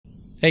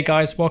Hey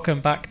guys,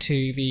 welcome back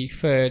to the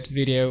third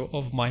video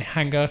of my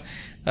hanger.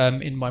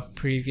 In my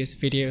previous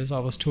videos I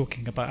was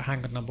talking about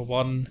hanger number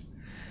 1,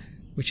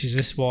 which is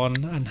this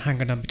one, and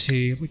hanger number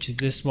 2, which is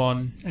this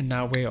one, and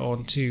now we're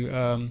on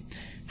to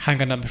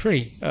hanger number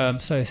 3,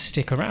 so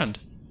stick around.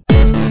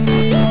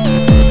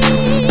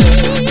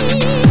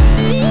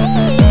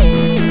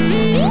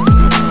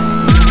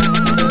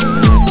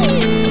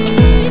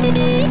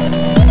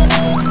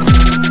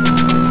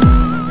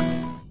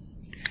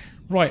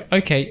 Right,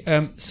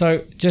 okay,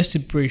 so just to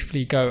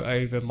briefly go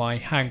over my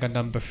hanger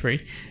number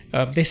 3,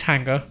 this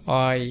hanger,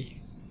 I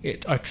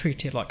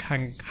treat it like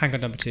hanger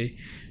number 2,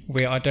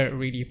 where I don't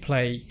really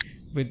play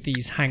with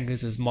these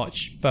hangers as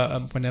much,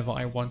 but whenever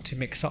I want to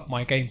mix up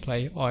my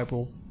gameplay, I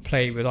will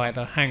play with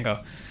either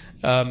hanger.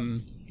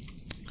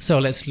 So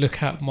let's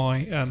look at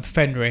my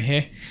Fenrir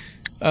here.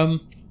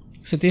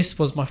 So this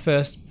was my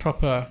first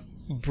proper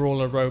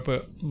brawler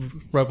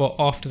robot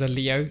after the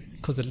Leo,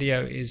 because the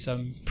Leo is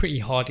pretty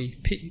hardy,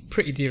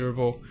 pretty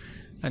durable,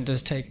 and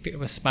does take a bit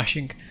of a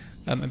smashing,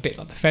 a bit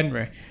like the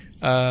Fenrir.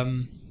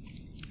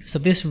 So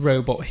this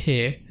robot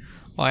here,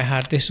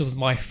 this was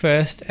my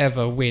first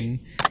ever win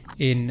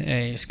in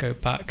a, let's go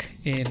back,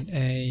 in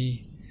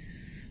a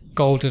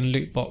golden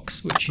loot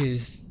box, which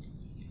is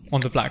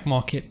on the black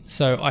market.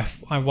 So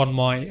I won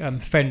my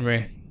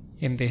Fenrir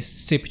in this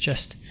super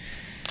chest.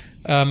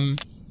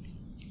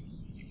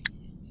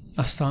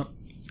 That's that.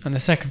 And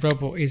the second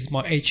robot is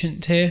my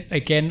ancient here.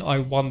 Again, I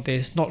won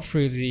this not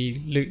through the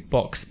loot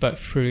box, but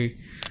through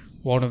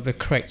one of the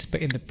crates,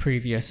 but in the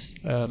previous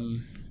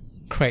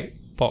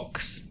crate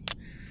box.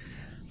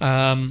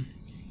 The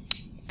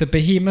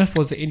behemoth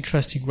was an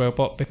interesting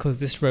robot, because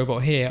this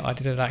robot here I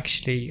didn't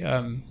actually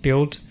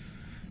build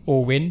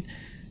or win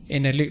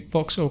in a loot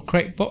box or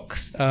crate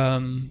box.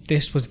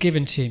 This was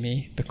given to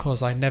me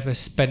because I never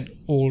spent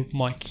all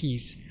my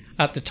keys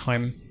at the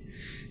time.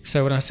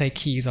 So when I say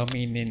keys, I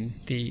mean in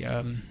the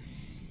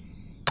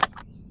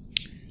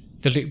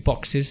loot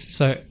boxes.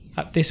 So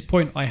at this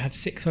point I had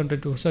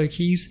 600 or so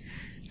keys,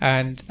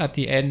 and at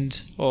the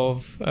end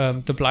of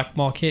the black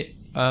market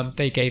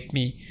they gave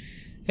me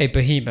a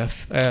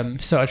behemoth.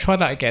 So I tried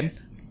that again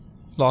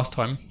last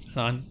time,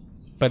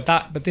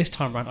 but this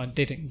time around I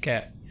didn't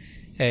get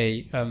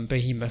a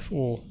behemoth,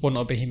 or well,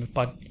 not a behemoth,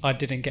 but I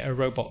didn't get a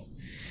robot.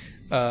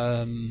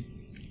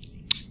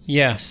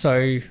 Yeah,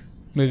 so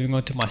moving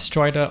on to my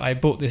Strider, I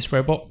bought this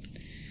robot.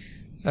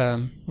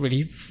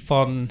 Really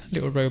fun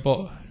little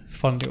robot,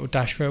 fun little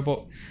dash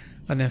robot.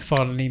 And then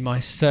finally my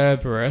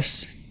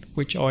Cerberus,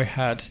 which I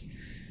had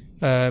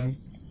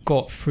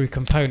got through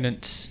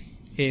components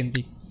in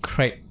the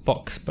crate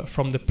box, but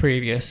from the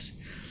previous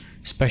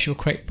special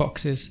crate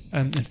boxes.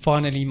 And then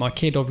finally my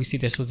Kid, obviously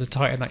this was a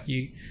Titan that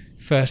you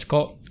first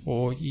got,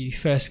 or you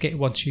first get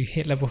once you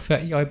hit level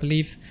 30, I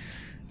believe.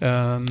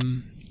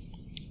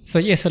 So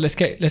yeah, so let's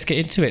get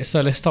into it.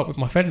 So let's start with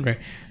my Fenrir.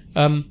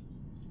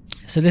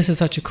 So this is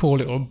such a cool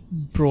little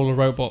brawler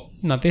robot.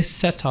 Now this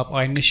setup,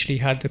 I initially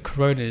had the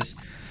Coronas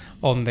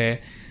on there.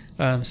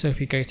 So if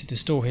we go to the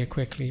store here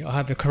quickly, I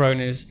had the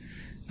Coronas,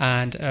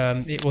 and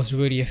it was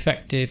really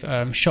effective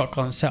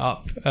shotgun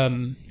setup.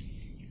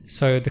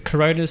 So the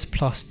Coronas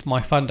plus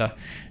my Thunder,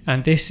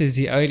 and this is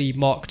the only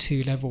Mark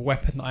II level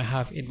weapon that I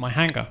have in my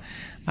hanger.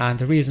 And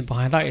the reason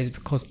behind that is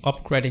because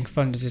upgrading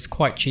Thunders is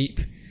quite cheap.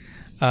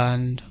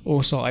 And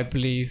also I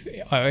believe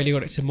I only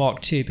got it to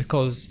Mark II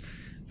because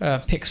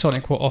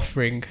Pixonic were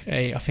offering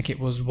I think it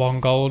was 1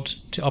 gold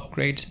to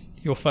upgrade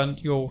your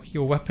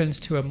weapons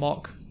to a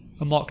Mark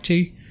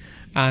II.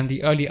 And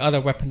the only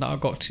other weapon that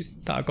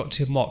I got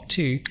to Mark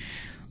II,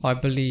 I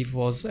believe,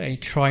 was a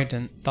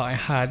trident that I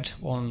had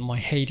on my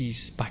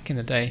Hades back in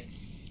the day.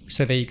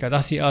 So there you go,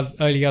 that's the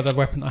only other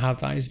weapon I have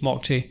that is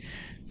Mark II,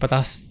 but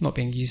that's not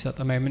being used at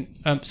the moment.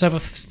 So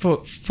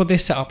for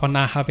this setup I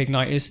now have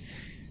Igniters,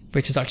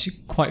 which is actually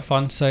quite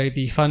fun. So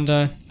the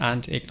Thunder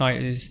and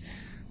Igniters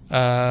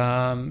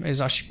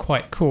is actually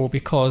quite cool,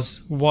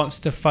 because once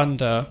the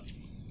Thunder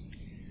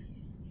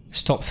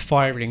stops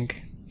firing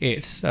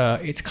its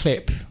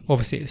clip,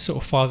 obviously it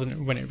sort of fires on it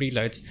when it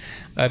reloads,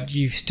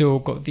 you've still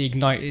got the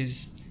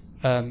Igniters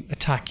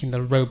attacking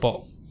the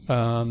robot,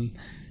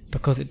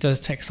 because it does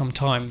take some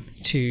time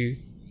to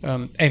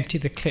empty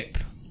the clip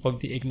of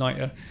the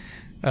Igniter.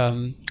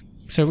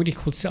 So really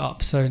cool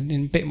setup. So in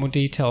a bit more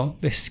detail,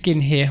 this skin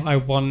here I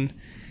won.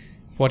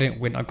 Well, I didn't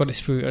win, I got it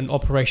through an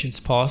operations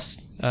pass,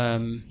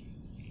 and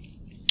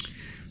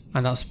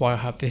that's why I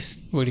have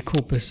this really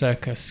cool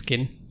Berserker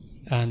skin.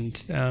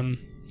 And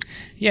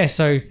yeah,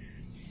 so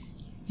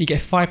you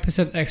get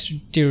 5% extra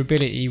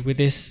durability with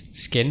this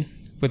skin,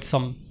 with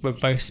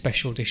both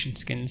special edition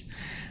skins,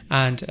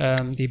 and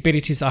the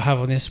abilities I have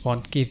on this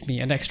one give me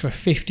an extra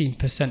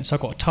 15%. So I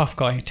got Tough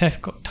Guy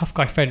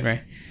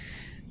Fenrir,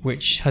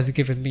 which has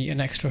given me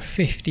an extra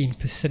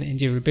 15% in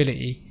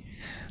durability,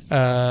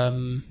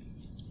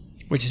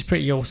 which is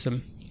pretty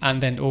awesome.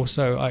 And then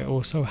also I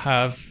also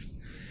have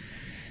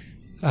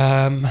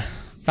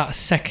that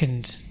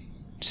second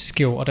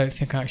skill. I don't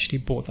think I actually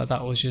bought that.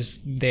 That was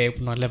just there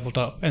when I leveled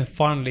up. And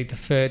finally, the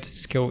third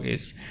skill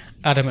is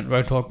adamant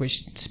roadhog,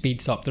 which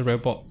speeds up the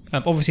robot.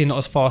 Obviously not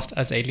as fast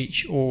as a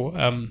leech or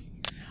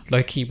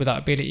Loki with that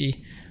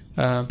ability,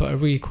 but a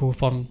really cool,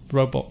 fun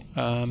robot.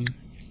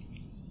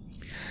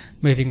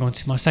 Moving on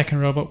to my second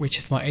robot, which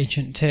is my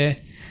Ancient Tear.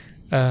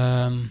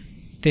 I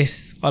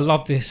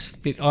love this.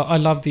 I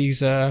love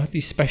these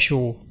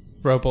special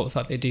robots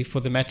that they do for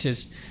the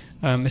metas,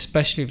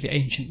 especially with the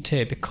Ancient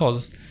Tear,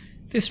 because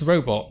this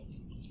robot,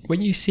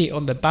 when you see it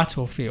on the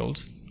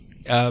battlefield,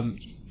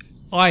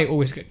 I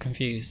always get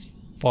confused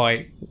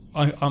by.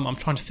 I'm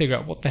trying to figure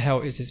out what the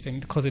hell is this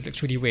thing, because it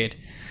looks really weird.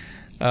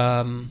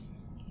 I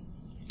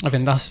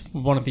mean, that's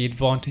one of the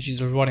advantages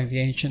of running the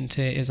Ancient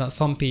Tear, is that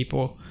some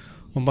people,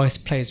 or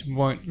most players,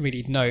 won't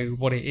really know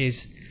what it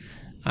is,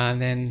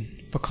 and then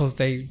because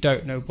they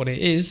don't know what it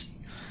is,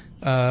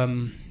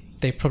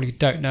 they probably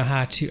don't know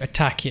how to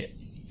attack it.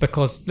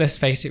 Because let's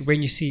face it,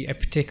 when you see a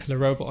particular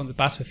robot on the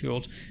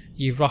battlefield,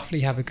 you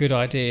roughly have a good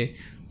idea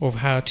of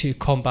how to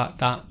combat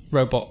that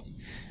robot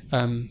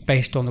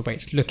based on the way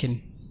it's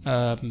looking.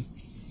 So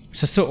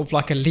sort of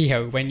like a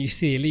Leo, when you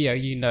see a Leo,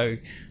 you know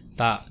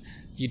that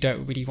you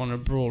don't really want to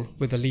brawl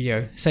with a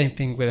Leo. Same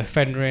thing with a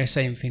Fenrir,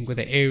 same thing with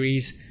the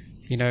Ares,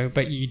 you know,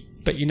 but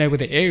you know with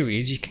the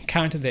Ares, you can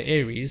counter the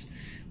Ares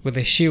with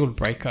a shield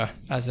breaker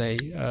as a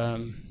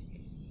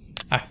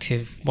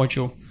active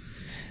module.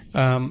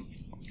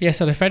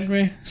 So the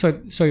Fenrir, so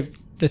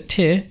the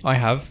tier I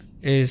have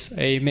is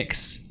a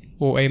mix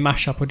or a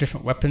mashup of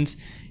different weapons.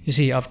 You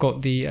see, I've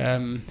got the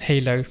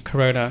Halo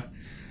Corona.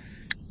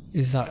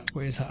 Is that a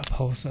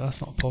pulsar?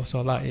 That's not a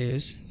pulsar. That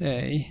is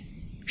a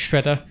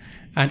Shredder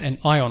and an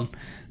Ion.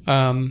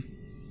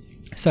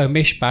 So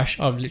mishmash,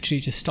 I've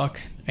literally just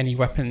stuck any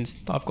weapons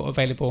that I've got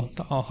available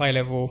that are high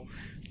level,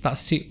 that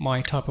suit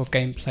my type of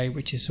gameplay,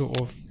 which is sort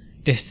of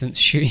distance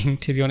shooting,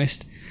 to be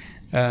honest.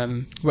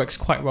 Works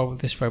quite well with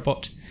this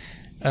robot.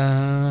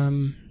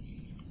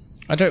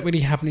 I don't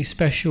really have any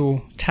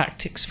special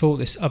tactics for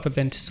this other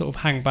than to sort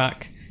of hang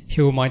back,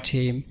 heal my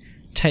team,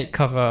 take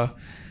cover,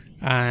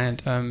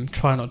 and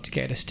try not to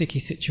get in a sticky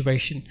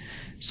situation.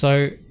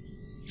 So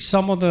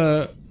some of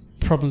the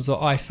problems that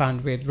I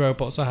found with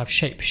robots that have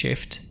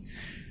shapeshift,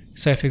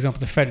 so for example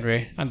the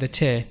Fenrir and the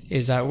Tyr,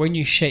 is that when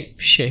you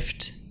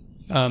shapeshift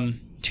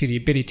to the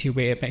ability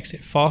where it makes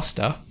it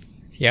faster,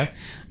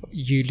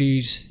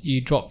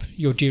 you drop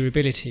your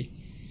durability.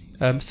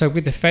 So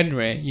with the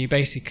Fenrir, you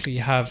basically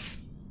have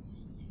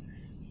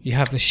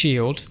the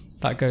shield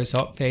that goes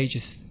up, the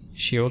Aegis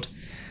shield,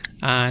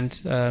 and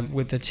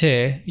with the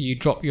Tyr, you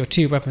drop your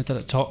two weapons at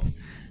the top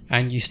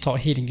and you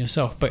start healing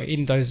yourself. But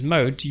in those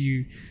modes,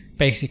 you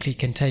basically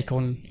can take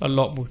on a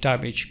lot more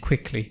damage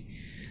quickly.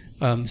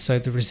 So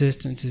the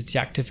resistance is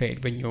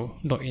deactivated when you're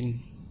not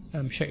in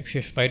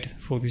shapeshift mode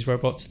for these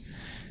robots.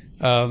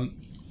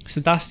 So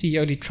that's the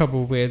only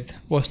trouble with,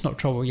 well, it's not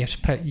trouble, you have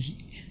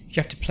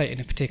to play it in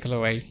a particular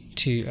way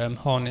to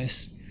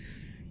harness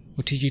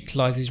or to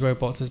utilize these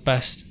robots as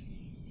best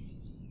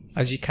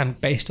as you can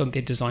based on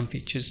their design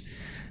features.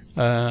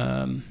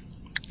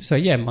 So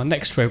yeah, my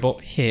next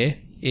robot here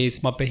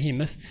is my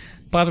Behemoth.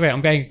 By the way,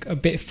 I'm going a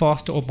bit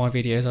faster on my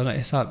videos. I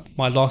noticed that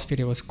my last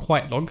video was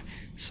quite long,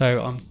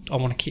 so I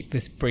want to keep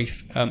this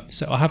brief.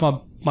 So I have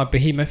my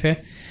Behemoth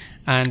here,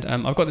 and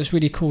I've got this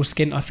really cool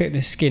skin. I think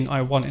this skin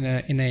I won in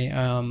a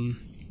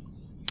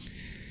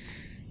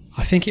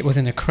I think it was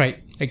in a crate,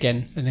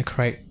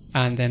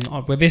 and then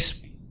with this,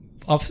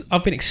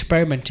 I've been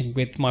experimenting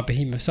with my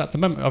Behemoth. So at the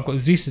moment I've got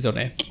Zeus's on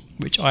it,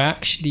 which I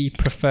actually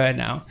prefer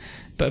now.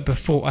 But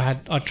before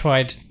I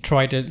tried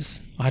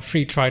Tridents. I had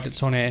 3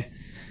 Tridents on here.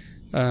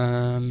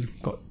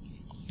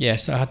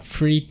 So I had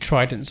 3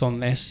 Tridents on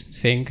this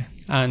thing,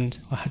 and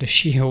I had a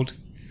shield,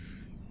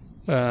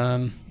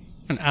 an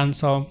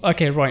Ansar.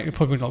 Okay, right, you're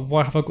probably not.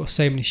 Why have I got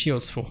so many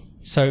shields for?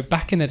 So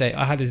back in the day,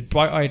 I had this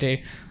bright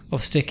idea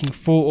of sticking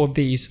 4 of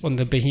these on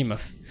the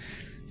Behemoth,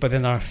 but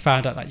then I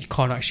found out that you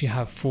can't actually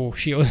have 4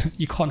 shields.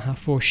 You can't have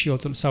 4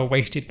 shields. So I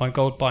wasted my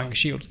gold buying a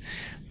shield.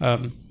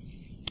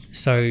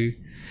 So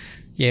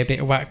yeah, a bit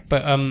of whack.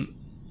 But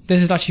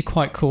this is actually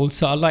quite cool.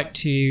 So I like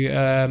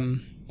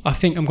to. I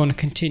think I'm going to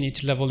continue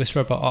to level this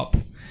robot up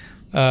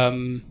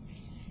and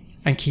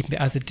keep it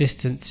as a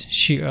distance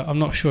shooter. I'm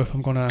not sure if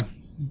I'm going to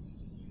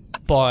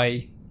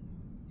buy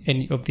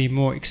any of the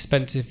more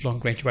expensive long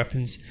range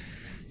weapons,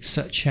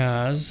 such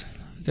as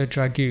the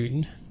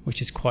Dragoon,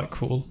 which is quite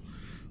cool,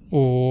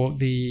 or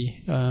the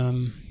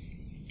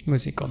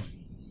where's it gone?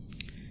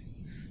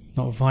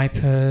 Not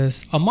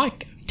Vipers. I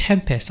might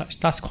Tempest. Actually,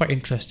 that's quite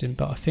interesting,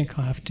 but I think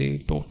I have to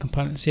build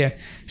components here.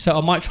 So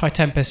I might try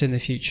Tempest in the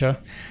future,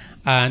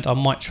 and I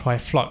might try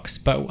Flux.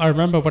 But I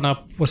remember when I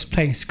was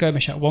playing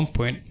Skirmish at one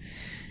point,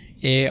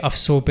 I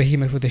saw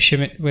Behemoth with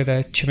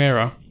a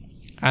Chimera,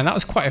 and that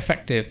was quite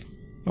effective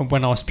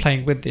when I was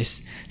playing with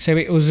this. So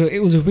it was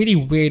a really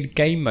weird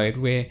game mode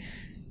where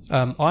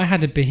I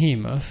had a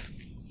Behemoth,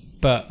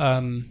 but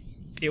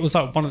it was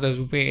like one of those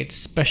weird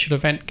special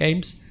event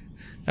games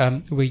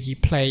where you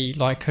play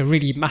like a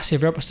really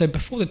massive robot. So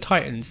before the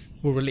Titans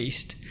were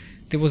released,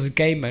 there was a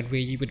game mode where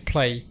you would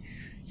play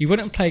you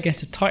wouldn't play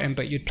against a Titan,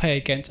 but you'd play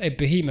against a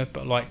behemoth,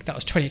 but like that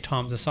was 20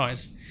 times the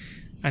size.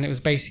 And it was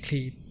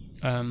basically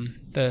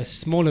the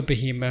smaller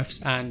behemoths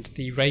and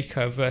the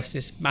Reiko versus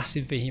this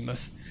massive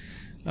behemoth.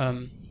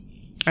 And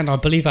I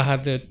believe I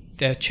had the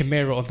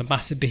Chimera on the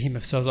massive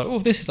behemoth, so I was like, oh,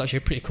 this is actually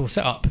a pretty cool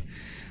setup.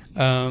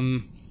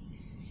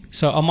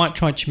 So I might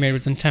try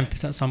Chimeras and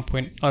Tempest at some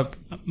point.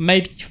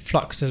 Maybe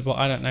Flux as well,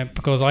 I don't know,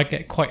 because I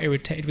get quite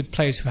irritated with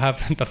players who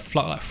have the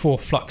like 4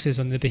 Fluxes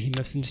on the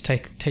behemoths and just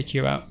take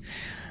you out.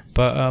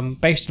 But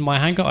based on my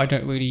hangar, I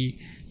don't really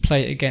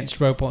play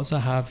against robots that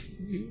have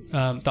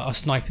that are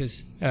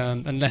snipers,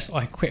 unless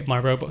I equip my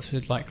robots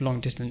with like long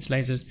distance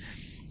lasers,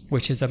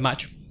 which is a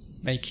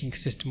matchmaking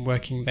system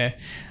working there.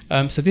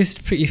 So this is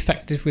pretty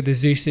effective with the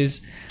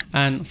Zeuses,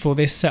 and for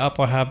this setup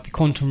I have the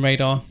Quantum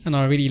Radar, and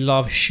I really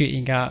love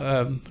shooting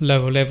at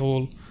lower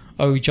level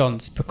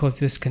O-Johns because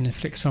this can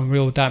inflict some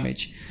real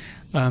damage.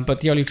 But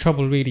the only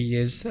trouble really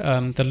is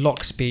the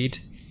lock speed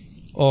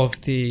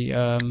of the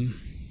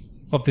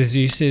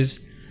Zeuses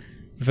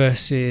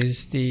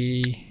versus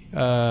the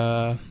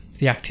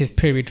active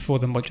period for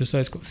the module. So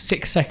it's got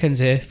 6 seconds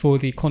here for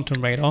the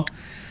Quantum Radar,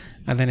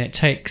 and then it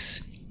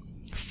takes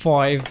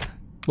 5.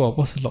 Well,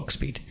 what's the lock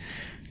speed?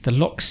 The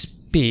lock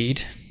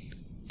speed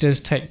does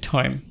take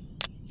time.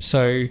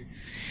 So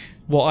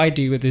what I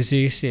do with the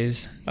Zeus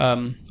is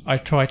I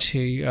try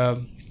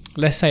to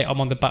let's say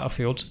I'm on the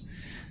battlefield,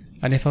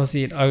 and if I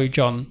see an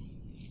O-John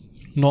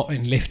not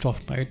in lift off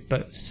mode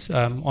but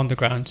on the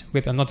ground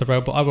with another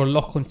robot, I will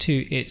lock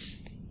onto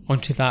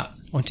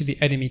the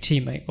enemy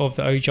teammate of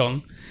the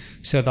O-John,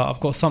 so that I've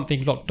got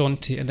something locked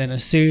onto, and then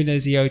as soon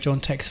as the O-John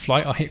takes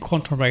flight, I hit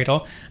Quantum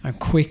Radar and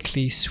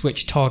quickly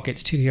switch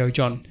targets to the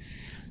O-John,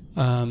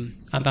 and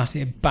that's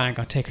it, bang,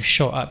 I take a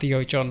shot at the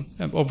O-John.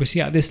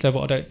 Obviously at this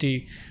level I don't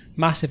do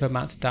massive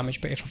amounts of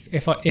damage, but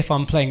if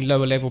I'm playing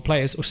lower level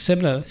players or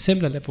similar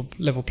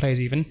level players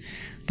even,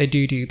 they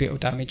do a bit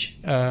of damage.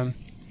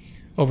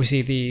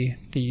 Obviously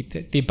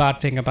the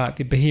bad thing about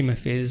the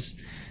Behemoth is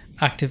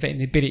activating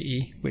the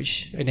ability,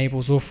 which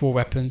enables all 4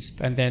 weapons,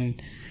 and then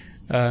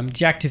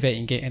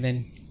deactivating it and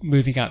then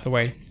moving out the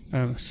way.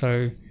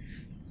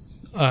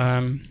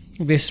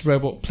 This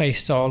robot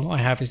playstyle I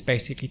have is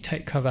basically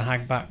take cover,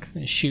 hang back,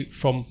 and shoot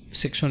from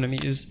 600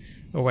 meters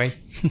away.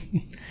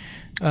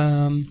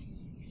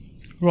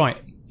 Right,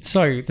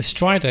 so the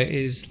Strider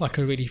is like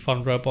a really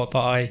fun robot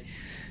that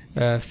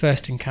I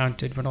first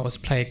encountered when I was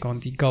playing on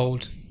the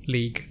Gold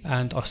League,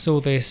 and I saw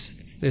this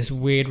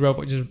weird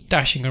robot just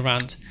dashing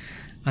around,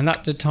 and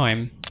at the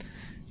time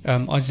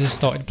I just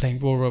started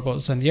playing War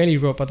Robots, and the only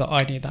robot that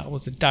I knew that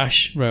was a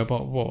dash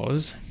robot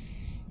was,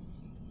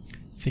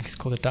 I think it's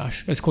called a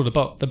dash, it's called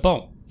the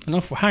Bolt. And I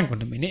thought, hang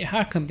on a minute,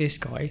 how come this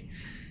guy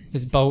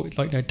is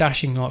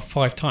dashing like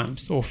 5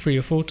 times or 3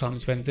 or 4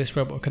 times when this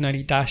robot can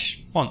only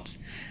dash once?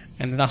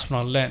 And that's when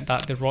I learned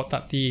that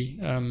the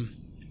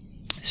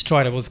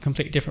Strider was a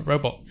completely different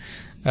robot.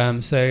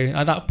 So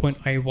at that point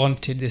I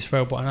wanted this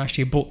robot and I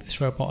actually bought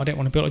this robot. I didn't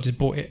want to build it, I just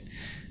bought it.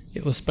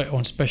 It was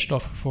on special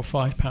offer for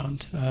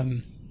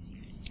 £5.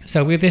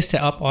 So with this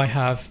setup I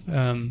have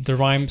the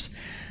Rhymes,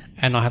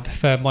 and I have the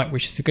Thermite,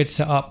 which is a good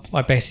setup.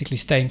 I basically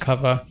stay in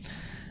cover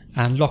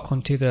and lock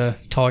onto the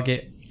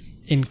target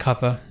in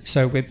cover.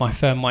 So with my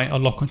Thermite I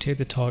lock onto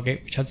the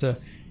target, which has a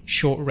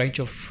short range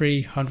of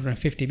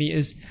 350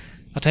 meters.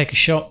 I take a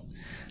shot,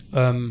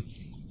 and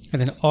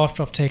then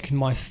after I've taken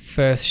my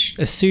first,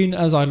 as soon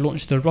as I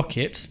launch the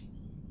rocket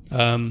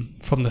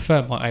from the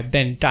Thermite, I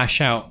then dash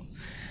out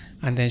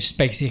and then just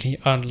basically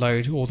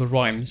unload all the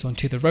Rhymes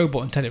onto the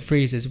robot until it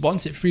freezes.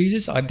 Once it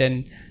freezes, I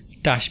then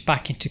dash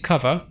back into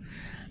cover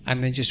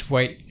and then just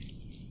wait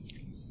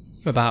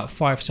about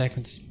 5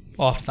 seconds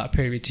after that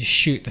period to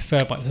shoot the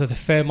Thermite. So the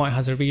Thermite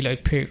has a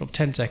reload period of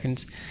 10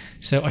 seconds.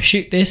 So I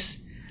shoot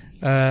this,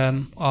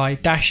 I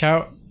dash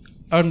out,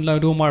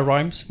 unload all my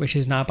Rhymes, which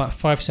is now about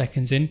 5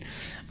 seconds in,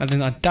 and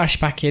then I dash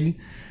back in,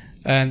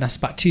 and that's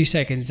about 2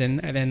 seconds in,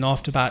 and then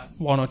after about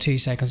 1 or 2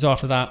 seconds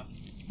after that,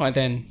 I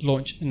then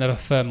launch another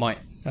Thermite,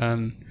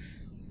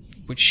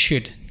 which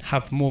should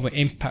have more of an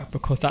impact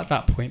because at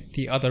that point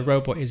the other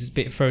robot is a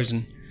bit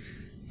frozen.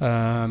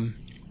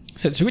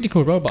 So it's a really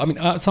cool robot. I mean,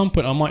 at some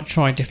point I might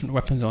try different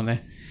weapons on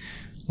there.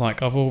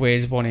 Like I've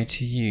always wanted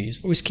to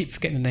use, always keep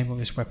forgetting the name of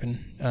this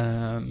weapon.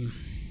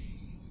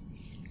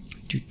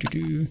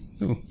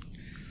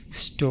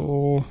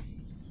 Store.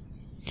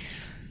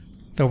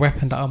 The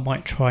weapon that I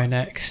might try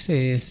next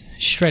is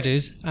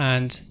Shredders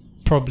and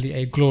probably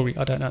a Glory.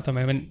 I don't know at the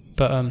moment,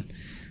 but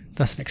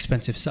that's an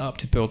expensive setup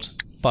to build,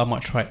 but I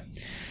might try it.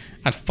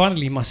 And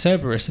finally my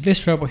Cerberus. So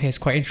this robot here is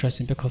quite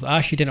interesting because I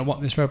actually didn't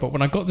want this robot.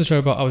 When I got this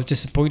robot I was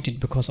disappointed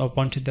because I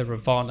wanted the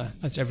Ravana,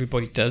 as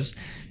everybody does,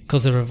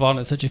 because the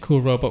Ravana is such a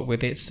cool robot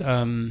with its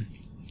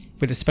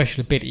with a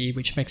special ability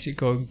which makes it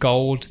go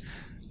gold,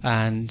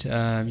 and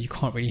you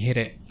can't really hit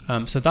it.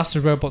 So that's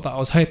the robot that I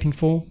was hoping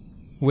for,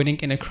 winning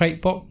in a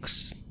crate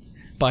box,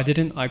 but I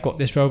didn't. I got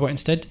this robot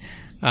instead,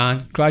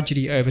 and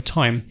gradually over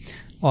time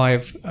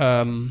I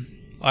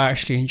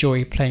actually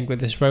enjoy playing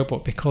with this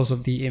robot because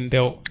of the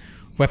inbuilt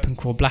weapon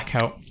called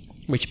Blackout,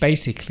 which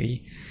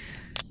basically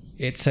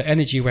it's an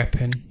energy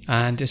weapon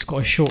and it's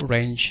got a short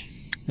range.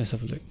 Let's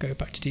have a look, go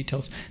back to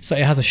details. So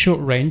it has a short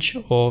range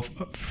of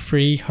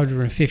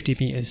 350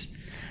 meters.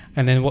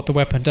 And then what the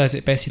weapon does,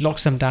 it basically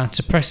locks them down,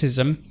 suppresses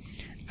them,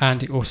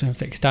 and it also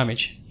inflicts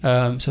damage.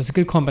 So it's a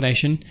good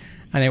combination,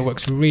 and it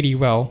works really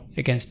well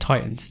against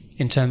Titans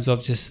in terms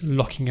of just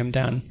locking them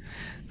down.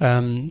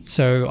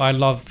 So I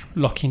love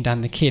locking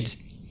down the Kid,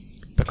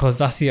 because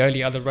that's the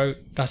only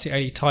that's the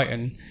only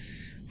Titan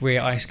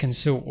where I can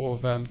sort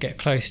of get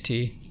close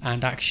to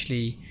and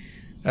actually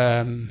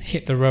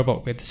hit the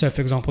robot with. So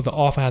for example, the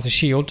Arthur has a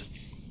shield,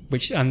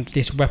 and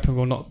this weapon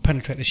will not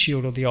penetrate the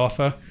shield of the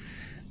Arthur,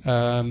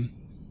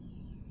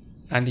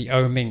 and the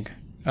Ouming.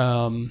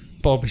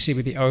 But obviously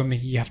with the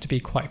Ouming you have to be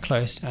quite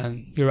close,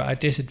 and you're at a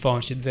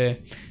disadvantage there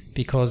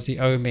because the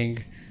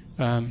Ouming,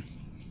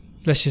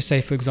 let's just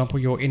say for example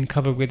you're in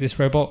cover with this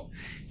robot,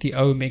 the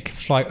Ouming can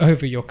fly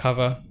over your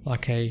cover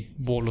like a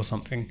wall or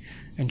something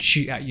and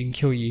shoot at you and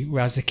kill you,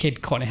 whereas the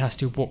Kid kind of has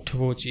to walk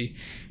towards you,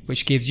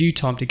 which gives you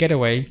time to get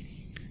away.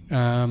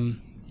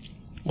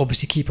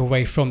 Obviously keep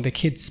away from the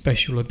Kid's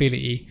special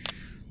ability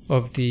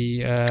of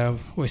the I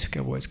always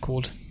forget what it's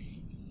called.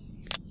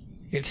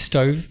 It's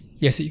stove.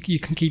 Yes, you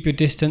can keep your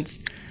distance,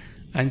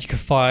 and you can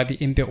fire the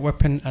inbuilt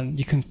weapon, and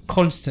you can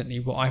constantly.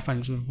 What I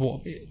find with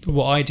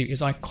what I do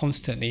is I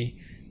constantly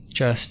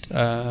just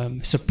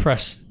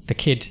suppress the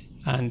Kid,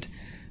 and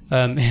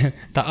that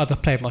other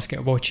player must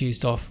get well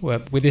cheesed off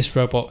with this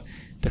robot,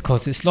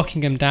 because it's locking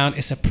them down,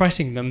 it's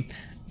suppressing them,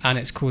 and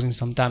it's causing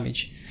some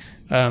damage.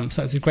 So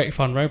it's a great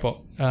fun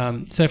robot.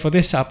 So for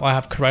this app, I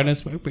have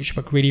Coronas, which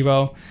work really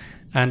well,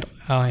 and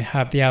I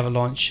have the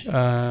Avalanche.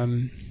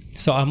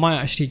 So I might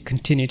actually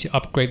continue to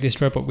upgrade this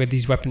robot with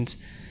these weapons.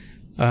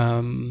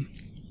 So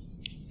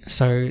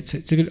it's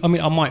a good. I mean,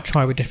 I might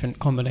try with different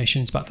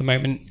combinations, but at the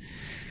moment,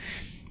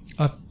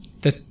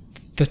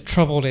 the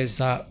trouble is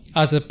that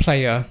as a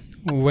player,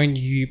 when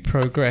you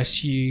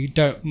progress,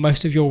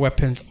 most of your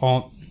weapons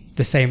aren't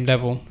the same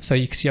level. So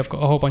you can see I've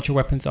got a whole bunch of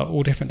weapons at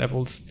all different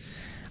levels,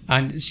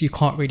 and so you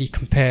can't really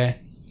compare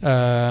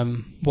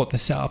what the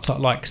setups are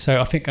like.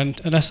 So I think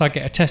unless I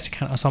get a test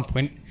account at some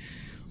point,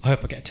 I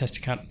hope I get a test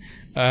account,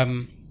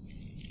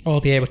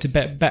 I'll be able to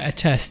better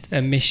test a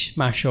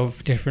mishmash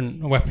of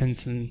different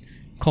weapons and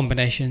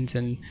combinations,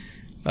 and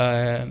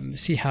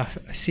see how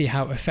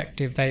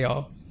effective they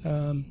are.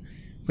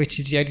 Which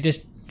is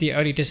the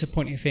only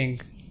disappointing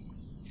thing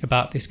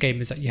about this game,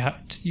 is that you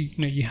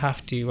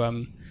have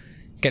to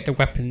get the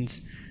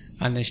weapons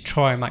and then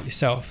try them out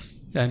yourself.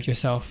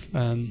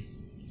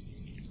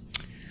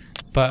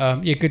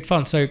 But yeah, good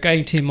fun. So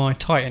going to my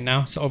Titan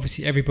now. So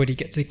obviously everybody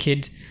gets a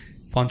Kid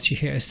once you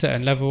hit a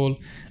certain level.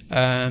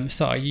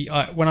 So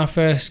when I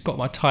first got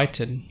my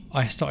Titan,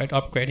 I started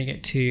upgrading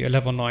it to a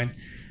level 9,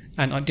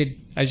 and I did,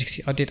 as you can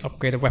see, I did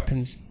upgrade the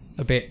weapons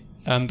a bit,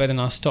 but then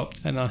I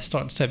stopped and I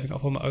started saving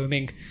up on my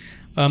Ouming.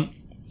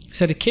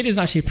 So the Kid is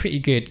actually pretty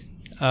good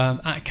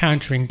at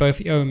countering both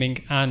the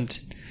Ouming and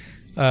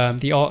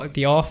the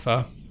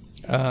Arthur.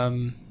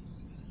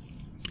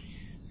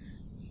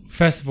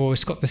 First of all,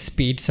 it's got the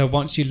speed, so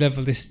once you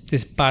level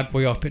this bad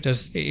boy up, it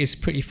is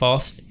pretty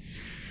fast.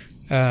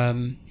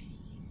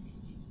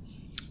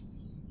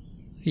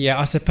 Yeah,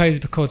 I suppose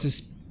because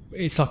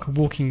it's like a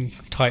walking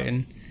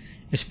Titan,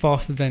 it's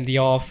faster than the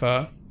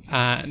Arthur,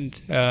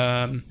 and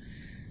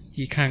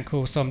you can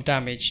cause some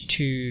damage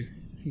to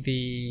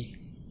the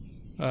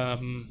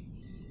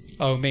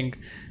Ouming.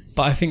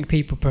 But I think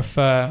people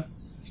prefer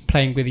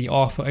playing with the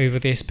Arthur over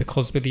this,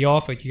 because with the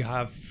Arthur you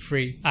have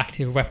 3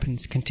 active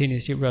weapons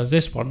continuously, whereas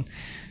this one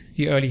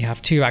you only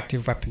have 2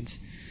 active weapons.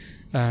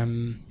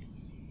 And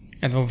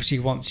obviously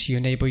once you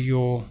enable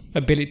your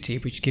ability,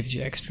 which gives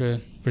you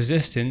extra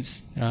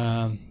resistance,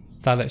 that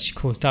lets you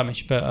cause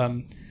damage. But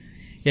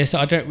yeah, so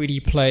I don't really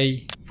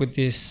play with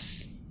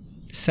this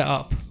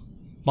setup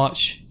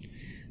much.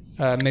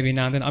 Maybe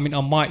now and then. I mean,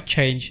 I might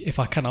change if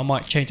I can. I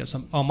might change up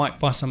some. I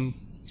might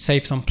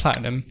save some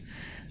platinum,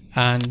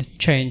 and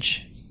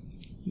change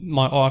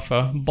my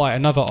Arthur, buy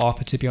another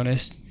Arthur to be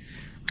honest,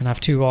 and have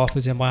 2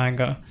 Arthurs in my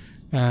hangar,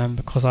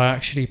 because I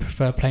actually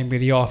prefer playing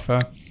with the Arthur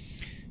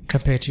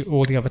compared to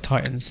all the other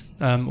Titans.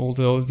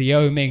 Although the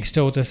Ouming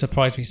still does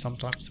surprise me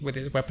sometimes with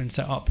its weapon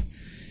setup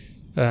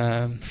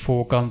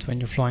for guns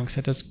when you're flying, so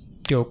it does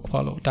deal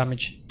quite a lot of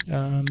damage.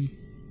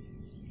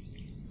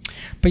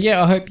 But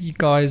yeah, I hope you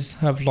guys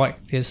have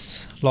liked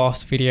this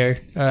last video.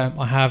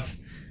 I have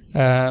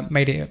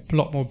made it a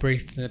lot more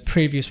brief than the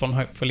previous one,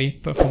 hopefully,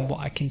 but from what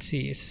I can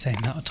see, it's the same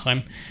amount of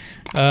time.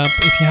 But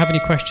if you have any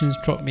questions,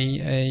 drop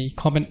me a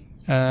comment.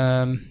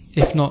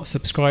 If not,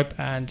 subscribe,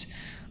 and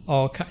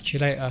I'll catch you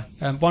later.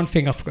 One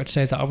thing I forgot to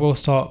say is that I will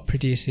start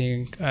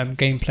producing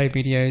gameplay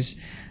videos.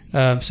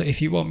 So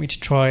if you want me to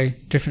try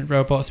different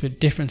robots with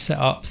different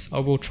setups, I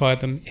will try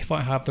them if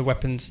I have the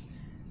weapons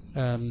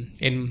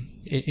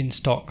in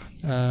stock.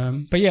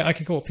 But yeah, I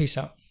can go. Peace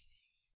out.